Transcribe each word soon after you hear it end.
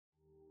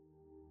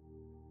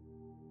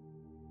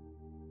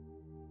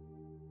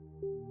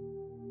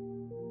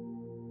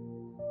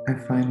I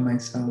find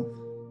myself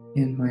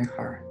in my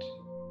heart.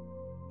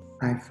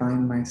 I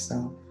find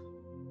myself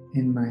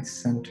in my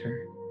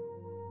center.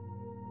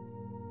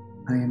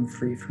 I am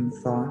free from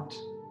thought.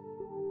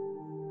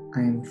 I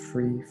am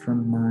free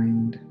from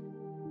mind.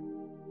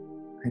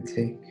 I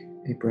take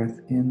a breath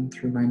in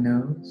through my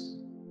nose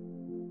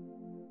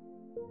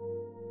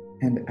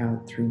and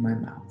out through my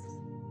mouth.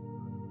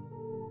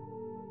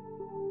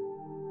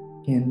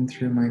 In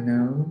through my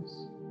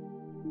nose,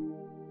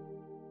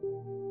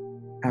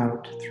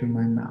 out through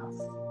my mouth.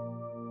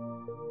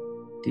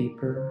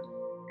 Deeper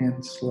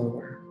and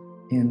slower.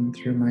 In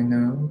through my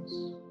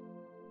nose,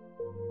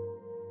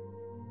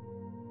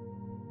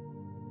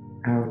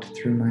 out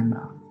through my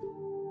mouth.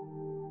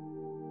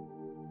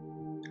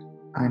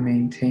 I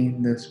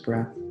maintain this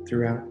breath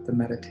throughout the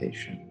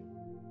meditation.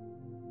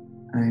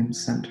 I am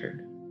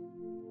centered.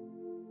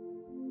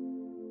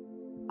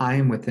 I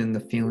am within the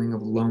feeling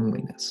of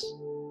loneliness.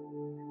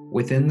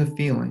 Within the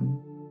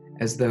feeling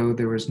as though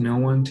there was no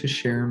one to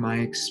share my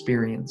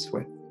experience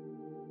with.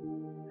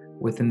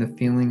 Within the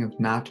feeling of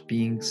not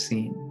being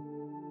seen.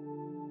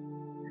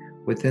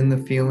 Within the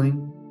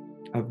feeling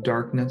of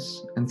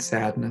darkness and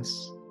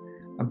sadness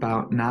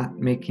about not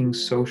making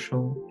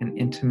social and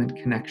intimate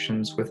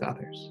connections with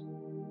others.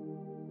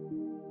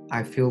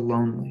 I feel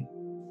lonely.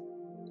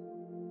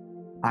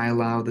 I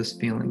allow this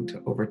feeling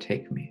to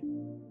overtake me.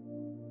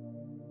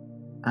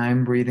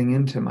 I'm breathing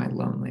into my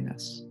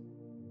loneliness.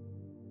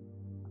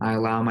 I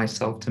allow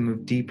myself to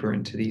move deeper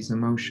into these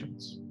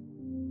emotions.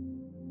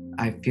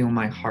 I feel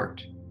my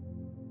heart.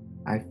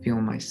 I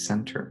feel my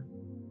center.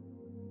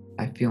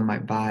 I feel my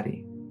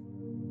body.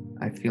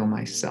 I feel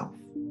myself.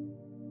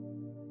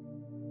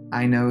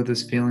 I know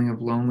this feeling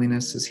of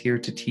loneliness is here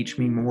to teach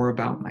me more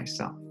about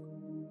myself.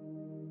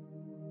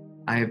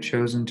 I have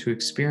chosen to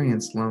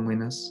experience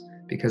loneliness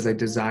because I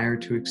desire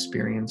to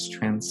experience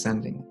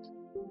transcending it.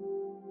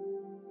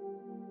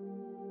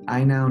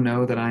 I now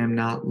know that I am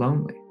not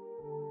lonely.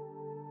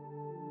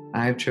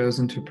 I have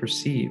chosen to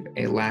perceive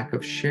a lack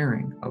of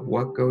sharing of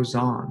what goes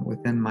on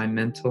within my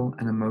mental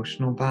and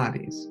emotional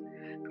bodies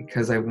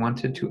because I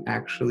wanted to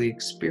actually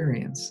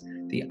experience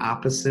the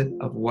opposite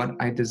of what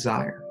I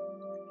desire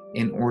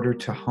in order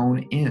to hone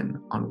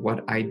in on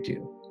what I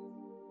do.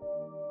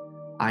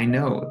 I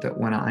know that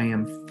when I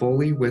am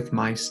fully with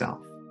myself,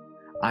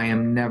 I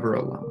am never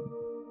alone.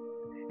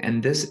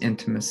 And this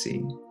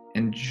intimacy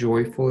and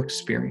joyful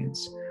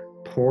experience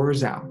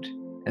pours out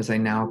as I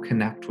now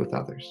connect with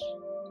others.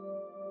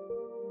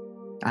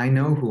 I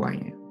know who I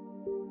am.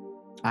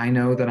 I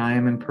know that I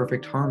am in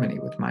perfect harmony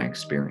with my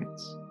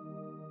experience.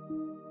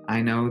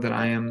 I know that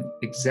I am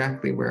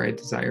exactly where I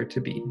desire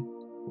to be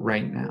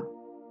right now.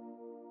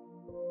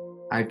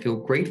 I feel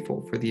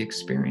grateful for the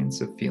experience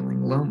of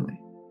feeling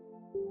lonely.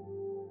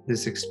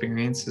 This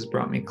experience has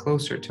brought me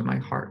closer to my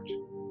heart.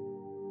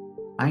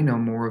 I know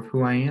more of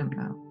who I am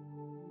now.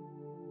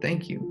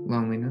 Thank you,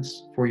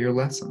 loneliness, for your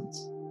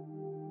lessons.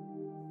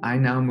 I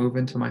now move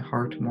into my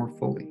heart more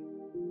fully,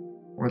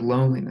 where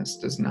loneliness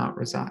does not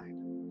reside.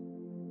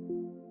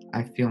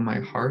 I feel my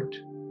heart.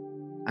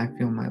 I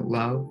feel my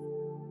love.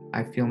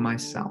 I feel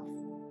myself.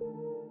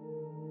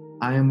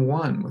 I am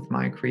one with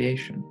my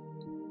creation.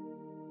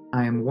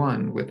 I am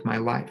one with my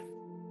life.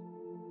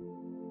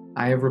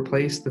 I have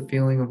replaced the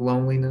feeling of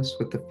loneliness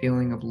with the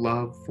feeling of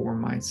love for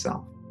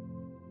myself.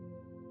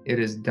 It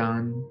is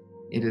done.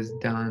 It is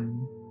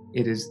done.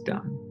 It is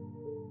done.